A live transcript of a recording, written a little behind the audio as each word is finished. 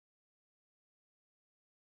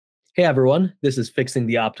Hey everyone, this is Fixing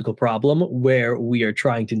the Optical Problem, where we are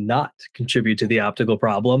trying to not contribute to the optical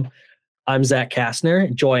problem. I'm Zach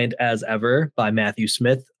Kastner, joined as ever by Matthew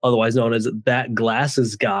Smith, otherwise known as That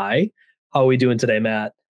Glasses Guy. How are we doing today,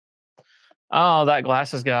 Matt? Oh, that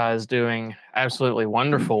glasses guy is doing absolutely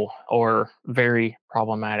wonderful or very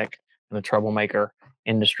problematic and a troublemaker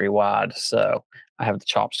industry wide. So I have the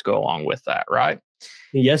chops to go along with that, right?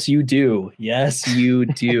 Yes, you do. Yes, you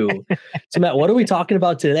do. So, Matt, what are we talking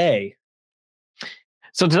about today?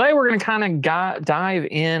 So today we're going to kind of dive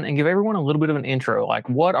in and give everyone a little bit of an intro, like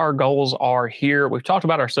what our goals are here. We've talked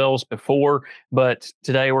about ourselves before, but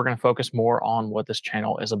today we're going to focus more on what this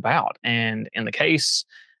channel is about. And in the case,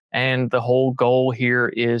 and the whole goal here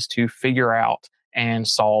is to figure out and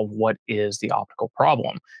solve what is the optical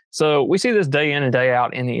problem. So we see this day in and day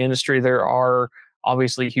out in the industry. There are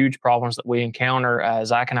obviously huge problems that we encounter.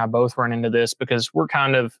 Zach and I both run into this because we're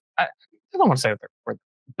kind of, I don't want to say that we're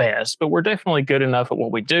best, but we're definitely good enough at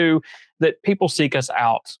what we do that people seek us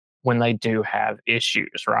out when they do have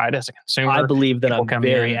issues, right? As a consumer, I believe that people I'm come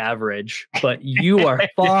very in. average, but you are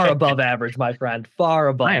far above average, my friend. Far I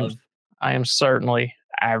am, above. I am certainly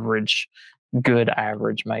average, good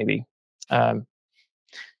average, maybe. Um,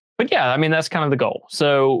 but yeah, I mean, that's kind of the goal.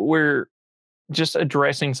 So we're just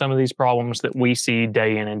addressing some of these problems that we see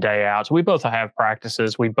day in and day out. So we both have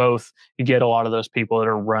practices. You get a lot of those people that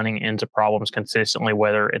are running into problems consistently,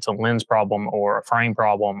 whether it's a lens problem or a frame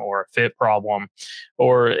problem or a fit problem,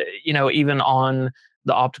 or, even on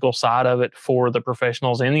the optical side of it for the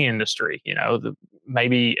professionals in the industry.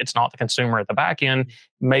 Maybe it's not the consumer at the back end.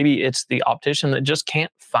 Maybe it's the optician that just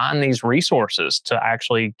can't find these resources to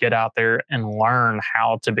actually get out there and learn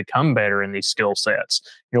how to become better in these skill sets.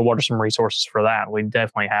 What are some resources for that? We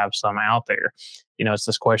definitely have some out there. It's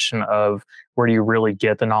this question of where do you really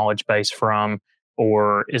get the knowledge base from,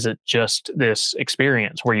 or is it just this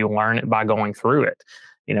experience where you learn it by going through it?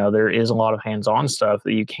 There is a lot of hands-on stuff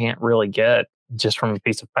that you can't really get just from a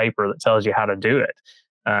piece of paper that tells you how to do it.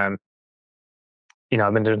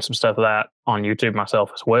 I've been doing some stuff of that on YouTube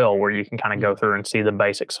myself as well, where you can kind of go through and see the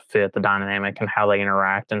basics of fit, the dynamic, and how they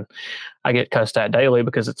interact. And I get cussed at daily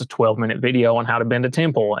because it's a 12-minute video on how to bend a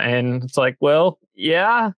temple. And it's like, well,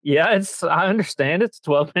 I understand it's a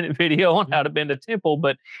 12-minute video on how to bend a temple,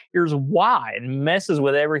 but here's why it messes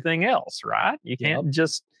with everything else, right? You can't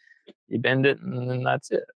just, you bend it and then that's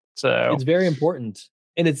it. So it's very important.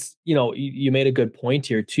 And it's, you made a good point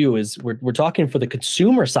here too, is we're talking for the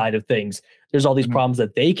consumer side of things. There's all these problems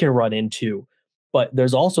that they can run into, but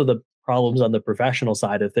there's also the problems on the professional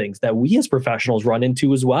side of things that we as professionals run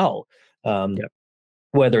into as well.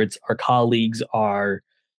 Whether it's our colleagues, our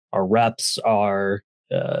reps, our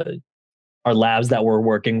labs that we're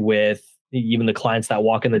working with, even the clients that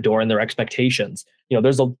walk in the door and their expectations.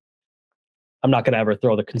 I'm not going to ever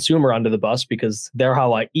throw the consumer under the bus because they're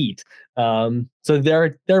how I eat. So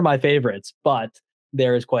they're my favorites, but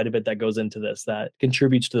there is quite a bit that goes into this that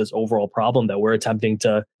contributes to this overall problem that we're attempting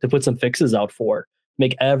to put some fixes out for,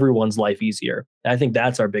 make everyone's life easier. And I think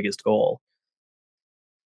that's our biggest goal.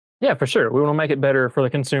 Yeah, for sure. We want to make it better for the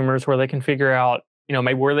consumers where they can figure out,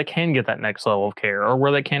 maybe where they can get that next level of care or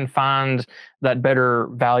where they can find that better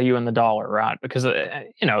value in the dollar, right? Because,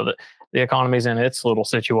 the economy's in its little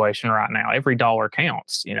situation right now. Every dollar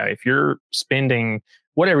counts. If you're spending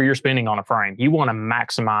whatever you're spending on a frame, you want to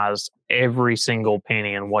maximize every single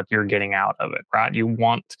penny and what you're getting out of it, right? You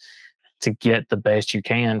want to get the best you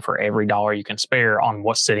can for every dollar you can spare on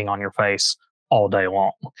what's sitting on your face all day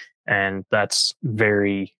long. And that's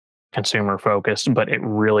very consumer focused, but it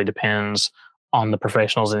really depends on the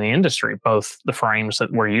professionals in the industry, both the frames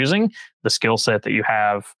that we're using, the skill set that you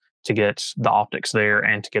have to get the optics there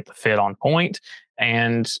and to get the fit on point.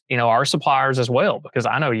 And, our suppliers as well, because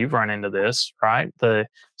I know you've run into this, right? The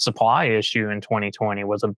supply issue in 2020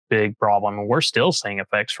 was a big problem. And we're still seeing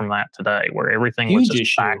effects from that today, where everything was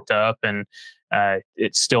just backed up. And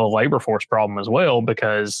it's still a labor force problem as well,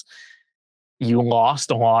 because you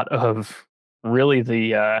lost a lot of really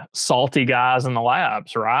the salty guys in the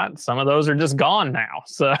labs, right? Some of those are just gone now.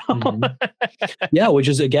 So yeah, which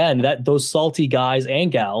is again those salty guys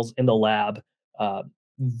and gals in the lab,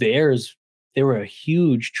 they were a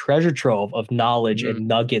huge treasure trove of knowledge and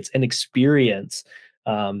nuggets and experience.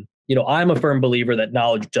 I'm a firm believer that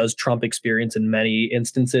knowledge does trump experience in many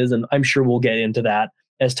instances, and I'm sure we'll get into that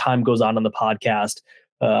as time goes on the podcast,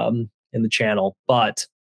 in the channel. But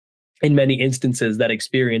in many instances, that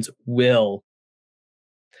experience will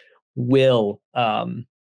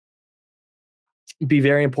be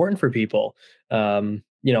very important for people.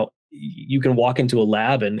 You can walk into a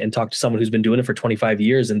lab and talk to someone who's been doing it for 25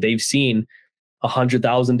 years and they've seen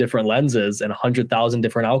 100,000 different lenses and 100,000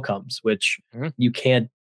 different outcomes, which you can't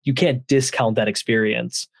discount that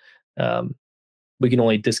experience. We can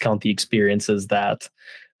only discount the experiences that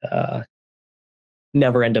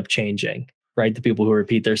never end up changing, right? The people who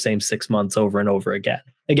repeat their same 6 months over and over again.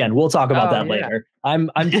 Again, we'll talk about that later. I'm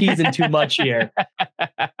teasing too much here.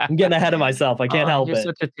 I'm getting ahead of myself. I can't help it. You're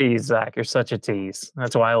such a tease, Zach. You're such a tease.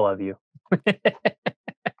 That's why I love you.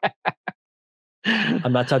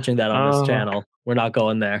 I'm not touching that on this channel. We're not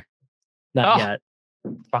going there. Not yet.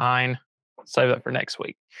 Fine. Save that for next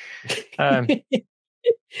week.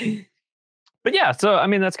 But yeah, so I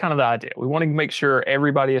mean, that's kind of the idea. We want to make sure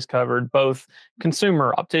everybody is covered, both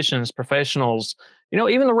consumer, opticians, professionals,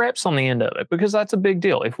 even the reps on the end of it, because that's a big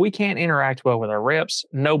deal. If we can't interact well with our reps,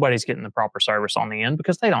 nobody's getting the proper service on the end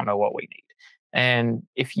because they don't know what we need. And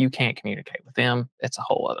if you can't communicate with them, it's a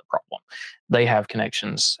whole other problem. They have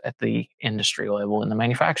connections at the industry level and the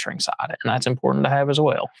manufacturing side, and that's important to have as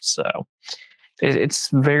well. So it's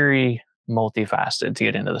very multifaceted to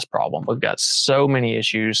get into this problem. We've got so many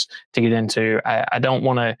issues to get into. I don't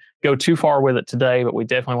want to go too far with it today, but we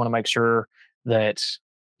definitely want to make sure that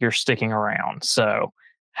you're sticking around. So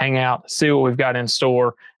hang out, see what we've got in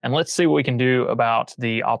store, and let's see what we can do about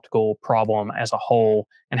the optical problem as a whole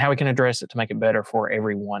and how we can address it to make it better for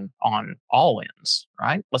everyone on all ends,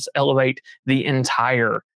 right? Let's elevate the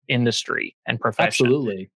entire industry and profession.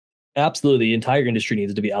 Absolutely. The entire industry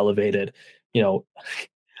needs to be elevated.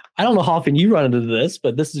 I don't know how often you run into this,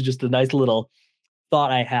 but this is just a nice little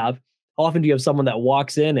thought I have. How often do you have someone that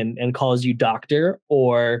walks in and calls you doctor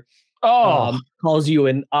or calls you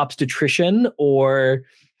an obstetrician or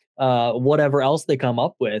whatever else they come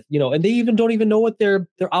up with, and they don't even know what their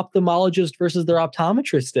ophthalmologist versus their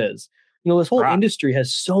optometrist is. This whole industry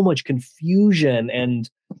has so much confusion and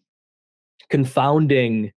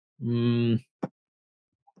confounding. I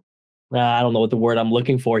don't know what the word I'm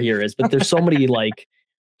looking for here is, but there's so many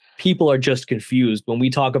people are just confused when we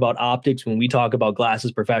talk about optics, when we talk about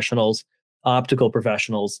glasses professionals, optical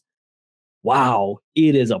professionals. Wow,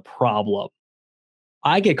 it is a problem.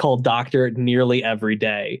 I get called doctor nearly every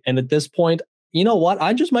day. And at this point, you know what?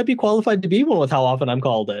 I just might be qualified to be one with how often I'm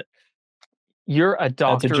called it. You're a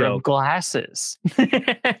doctor of glasses.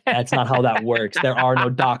 That's not how that works. There are no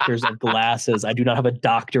doctors of glasses. I do not have a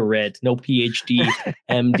doctorate, no PhD,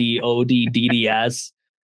 MD, OD, DDS.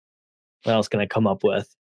 What else can I come up with?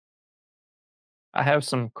 I have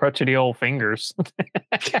some crotchety old fingers.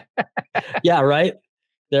 Yeah, right?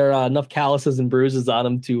 There are enough calluses and bruises on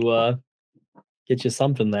them to get you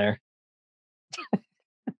something there.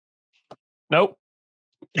 Nope,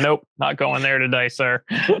 not going there today, sir.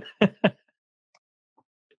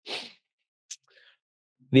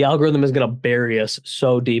 The algorithm is going to bury us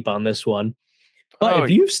so deep on this one. But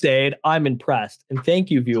if you've stayed, I'm impressed. And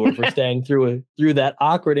thank you, viewer, for staying through that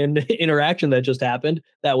awkward interaction that just happened.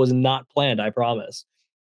 That was not planned, I promise.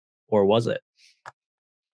 Or was it?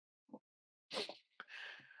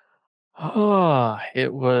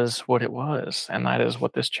 It was what it was. And that is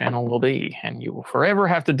what this channel will be. And you will forever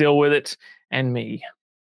have to deal with it and me.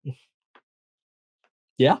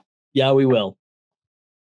 Yeah, we will.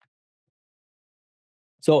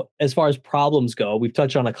 So as far as problems go, we've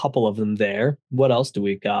touched on a couple of them there. What else do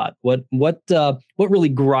we got? What really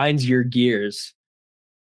grinds your gears?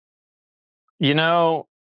 For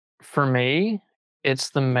me,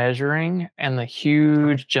 it's the measuring and the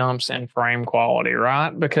huge jumps in frame quality,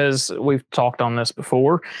 right? Because we've talked on this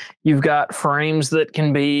before. You've got frames that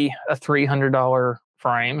can be a $300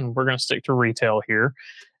 frame, and we're going to stick to retail here.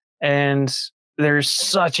 And there's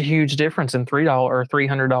such a huge difference in $3 or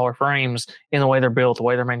 $300 frames in the way they're built, the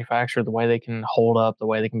way they're manufactured, the way they can hold up, the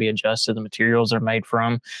way they can be adjusted, the materials they're made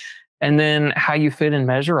from. And then how you fit and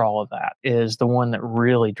measure all of that is the one that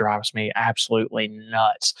really drives me absolutely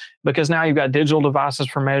nuts. Because now you've got digital devices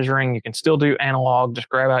for measuring. You can still do analog. Just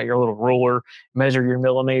grab out your little ruler, measure your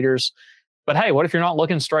millimeters. But hey, what if you're not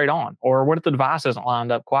looking straight on? Or what if the device isn't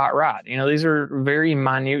lined up quite right? These are very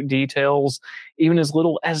minute details, even as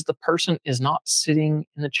little as the person is not sitting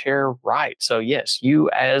in the chair right. So yes, you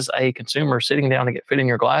as a consumer sitting down to get fit in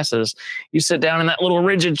your glasses, you sit down in that little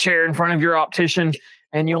rigid chair in front of your optician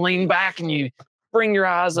and you lean back and you bring your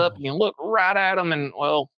eyes up and you look right at them. And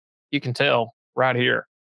well, you can tell right here,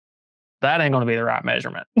 that ain't going to be the right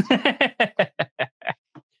measurement.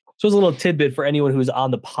 So as a little tidbit for anyone who's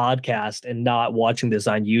on the podcast and not watching this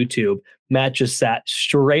on YouTube, Matt just sat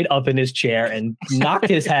straight up in his chair and knocked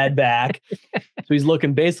his head back. So he's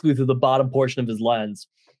looking basically through the bottom portion of his lens.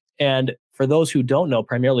 And for those who don't know,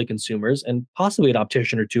 primarily consumers and possibly an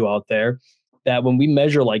optician or two out there, that when we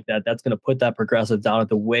measure like that, that's going to put that progressive down at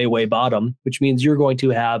the way, way bottom, which means you're going to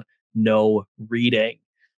have no reading.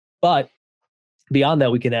 But beyond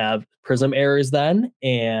that, we can have prism errors then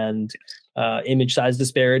and image size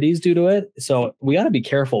disparities due to it. So we got to be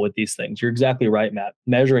careful with these things. You're exactly right, Matt.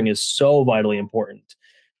 Measuring is so vitally important.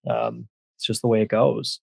 It's just the way it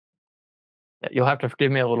goes. You'll have to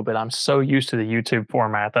forgive me a little bit. I'm so used to the YouTube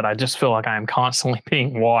format that I just feel like I am constantly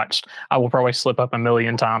being watched. I will probably slip up a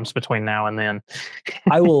million times between now and then.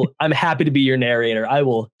 I'm happy to be your narrator. I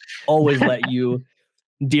will always let you,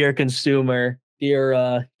 dear consumer,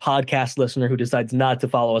 dear podcast listener who decides not to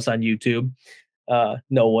follow us on YouTube,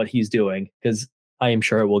 know what he's doing, because I am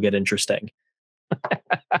sure it will get interesting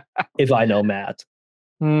if I know Matt.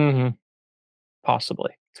 Mm-hmm.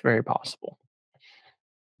 Possibly. It's very possible.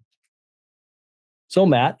 So,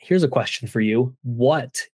 Matt, here's a question for you.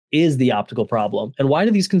 What is the optical problem, and why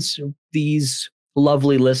do these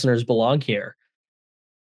lovely listeners belong here?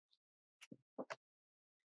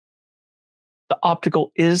 The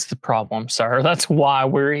optical is the problem, sir. That's why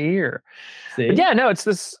we're here. But yeah, no, it's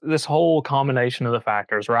this whole combination of the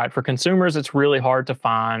factors, right? For consumers, it's really hard to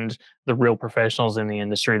find the real professionals in the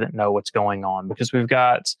industry that know what's going on, because we've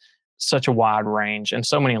got such a wide range and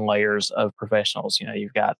so many layers of professionals. You know,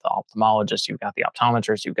 you've got the ophthalmologist, you've got the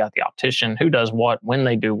optometrist, you've got the optician, who does what, when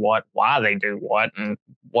they do what, why they do what, and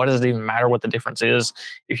what does it even matter what the difference is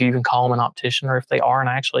if you even call them an optician or if they aren't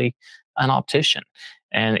actually an optician.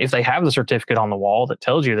 And if they have the certificate on the wall that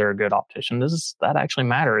tells you they're a good optician, does that actually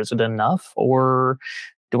matter? Is it enough, or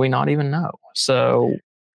do we not even know? So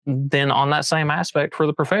then on that same aspect for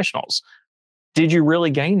the professionals, did you really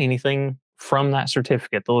gain anything from that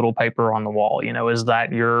certificate, the little paper on the wall? You know, is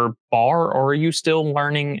that your bar, or are you still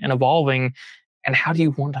learning and evolving? And how do you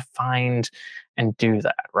want to find and do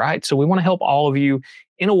that, right? So we want to help all of you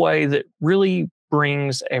in a way that really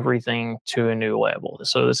brings everything to a new level.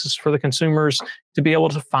 So this is for the consumers to be able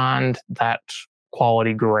to find that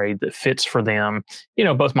quality grade that fits for them, you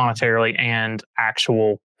know, both monetarily and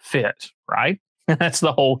actual fit, right? That's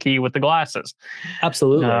the whole key with the glasses.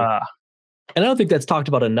 Absolutely. And I don't think that's talked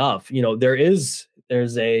about enough. You know, there's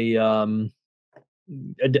a I don't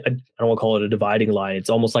want to call it a dividing line. It's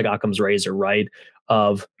almost like Occam's razor, right?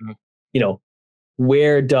 Of, you know,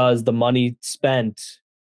 where does the money spent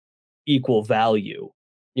equal value?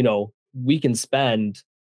 You know, we can spend,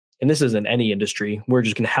 and this isn't any industry, we're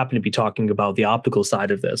just going to happen to be talking about the optical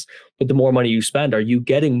side of this, but the more money you spend, are you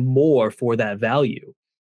getting more for that value?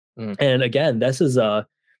 And again, this is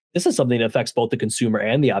something that affects both the consumer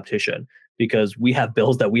and the optician, because we have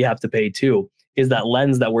bills that we have to pay too. Is that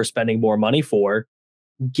lens that we're spending more money for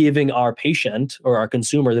giving our patient or our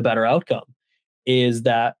consumer the better outcome? Is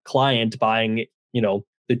that client buying, you know,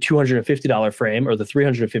 the $250 frame or the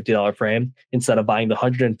 $350 frame instead of buying the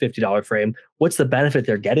 $150 frame? What's the benefit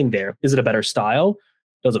they're getting there? Is it a better style?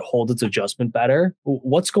 Does it hold its adjustment better?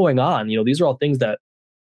 What's going on? You know, these are all things that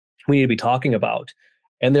we need to be talking about.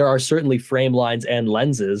 And there are certainly frame lines and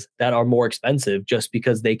lenses that are more expensive just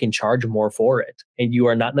because they can charge more for it. And you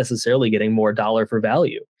are not necessarily getting more dollar for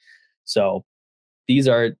value. So these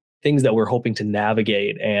are things that we're hoping to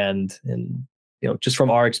navigate and you know, just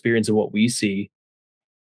from our experience and what we see,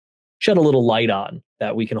 shed a little light on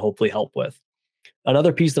that we can hopefully help with.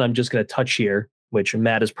 Another piece that I'm just going to touch here, which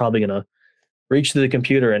Matt is probably going to reach to the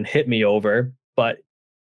computer and hit me over, but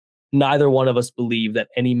neither one of us believe that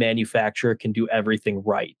any manufacturer can do everything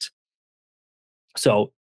right.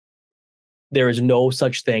 So there is no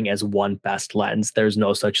such thing as one best lens. There's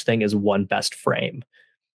no such thing as one best frame.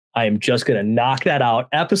 I am just going to knock that out.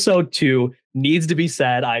 Episode 2 needs to be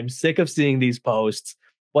said. I'm sick of seeing these posts.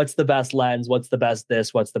 What's the best lens? What's the best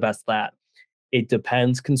this? What's the best that? It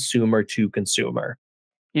depends consumer to consumer.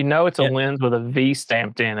 You know, it's a lens with a V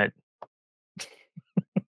stamped in it.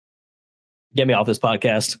 Get me off this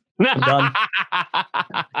podcast. I'm done.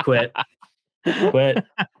 Quit.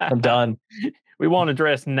 I'm done. We won't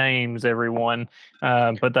address names, everyone,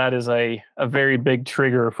 but that is a very big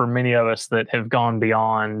trigger for many of us that have gone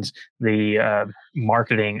beyond the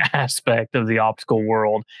marketing aspect of the optical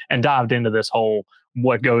world and dived into this whole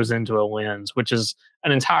what goes into a lens, which is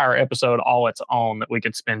an entire episode all its own that we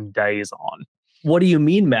could spend days on. What do you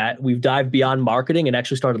mean, Matt? We've dived beyond marketing and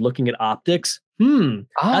actually started looking at optics?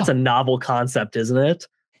 That's a novel concept, isn't it?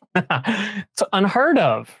 It's unheard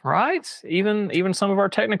of, right? Even some of our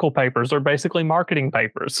technical papers are basically marketing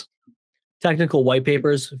papers. Technical white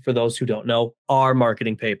papers, for those who don't know, are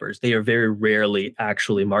marketing papers. They are very rarely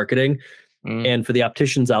actually marketing. And for the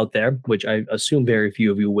opticians out there, which I assume very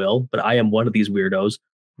few of you will, but I am one of these weirdos,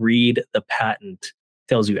 read the patent.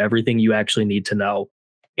 Tells you everything you actually need to know.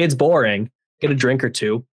 It's boring. Get a drink or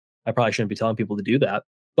two. I probably shouldn't be telling people to do that,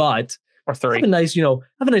 but or 3. have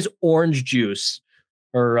a nice orange juice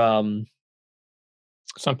or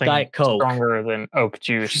something Diet Coke. stronger than oak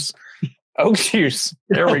juice. Oak juice.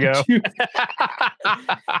 There we go.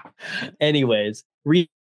 Anyways, read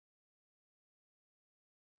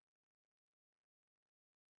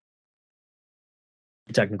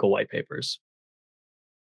technical white papers.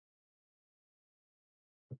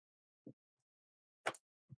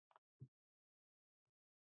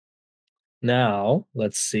 Now,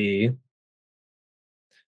 let's see.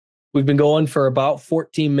 We've been going for about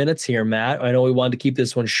 14 minutes here, Matt. I know we wanted to keep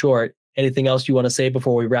this one short. Anything else you want to say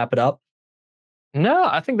before we wrap it up? No,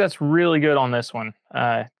 I think that's really good on this one.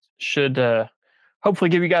 Should hopefully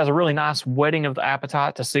give you guys a really nice whetting of the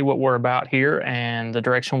appetite to see what we're about here and the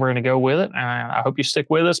direction we're going to go with it. And I hope you stick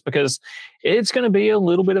with us because it's going to be a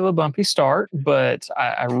little bit of a bumpy start, but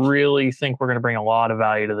I really think we're going to bring a lot of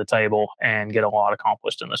value to the table and get a lot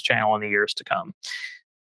accomplished in this channel in the years to come.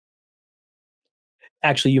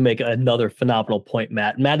 Actually, you make another phenomenal point,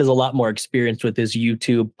 Matt. Matt is a lot more experienced with his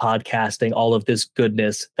YouTube, podcasting, all of this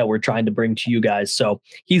goodness that we're trying to bring to you guys. So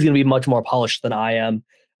he's going to be much more polished than I am.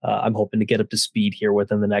 I'm hoping to get up to speed here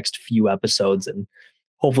within the next few episodes and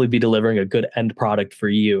hopefully be delivering a good end product for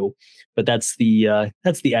you. But that's the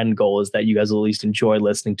end goal, is that you guys will at least enjoy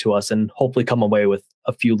listening to us and hopefully come away with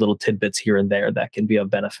a few little tidbits here and there that can be of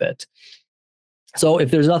benefit. So if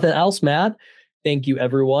there's nothing else, Matt, thank you,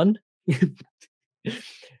 everyone.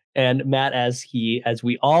 And Matt, as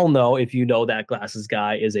we all know, if you know that glasses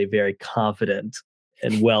guy, is a very confident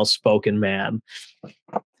and well-spoken man.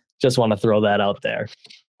 Just want to throw that out there.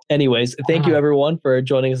 Anyways, thank you everyone for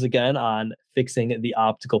joining us again on Fixing the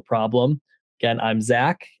Optical Problem. Again, I'm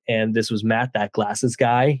Zach, and this was Matt, that glasses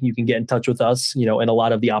guy. You can get in touch with us, in a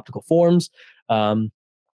lot of the optical forums.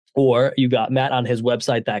 Or you got Matt on his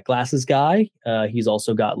website, That Glasses Guy. He's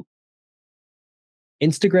also got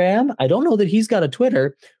Instagram. I don't know that he's got a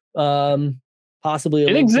Twitter. Possibly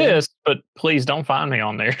it exists, but please don't find me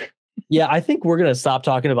on there. Yeah, I think we're gonna stop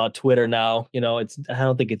talking about Twitter now. I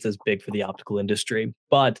don't think it's as big for the optical industry.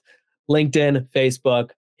 But LinkedIn,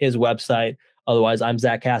 Facebook, his website. Otherwise, I'm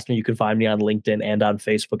Zach Kastner. You can find me on LinkedIn and on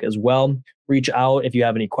Facebook as well. Reach out if you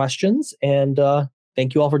have any questions. And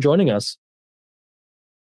thank you all for joining us.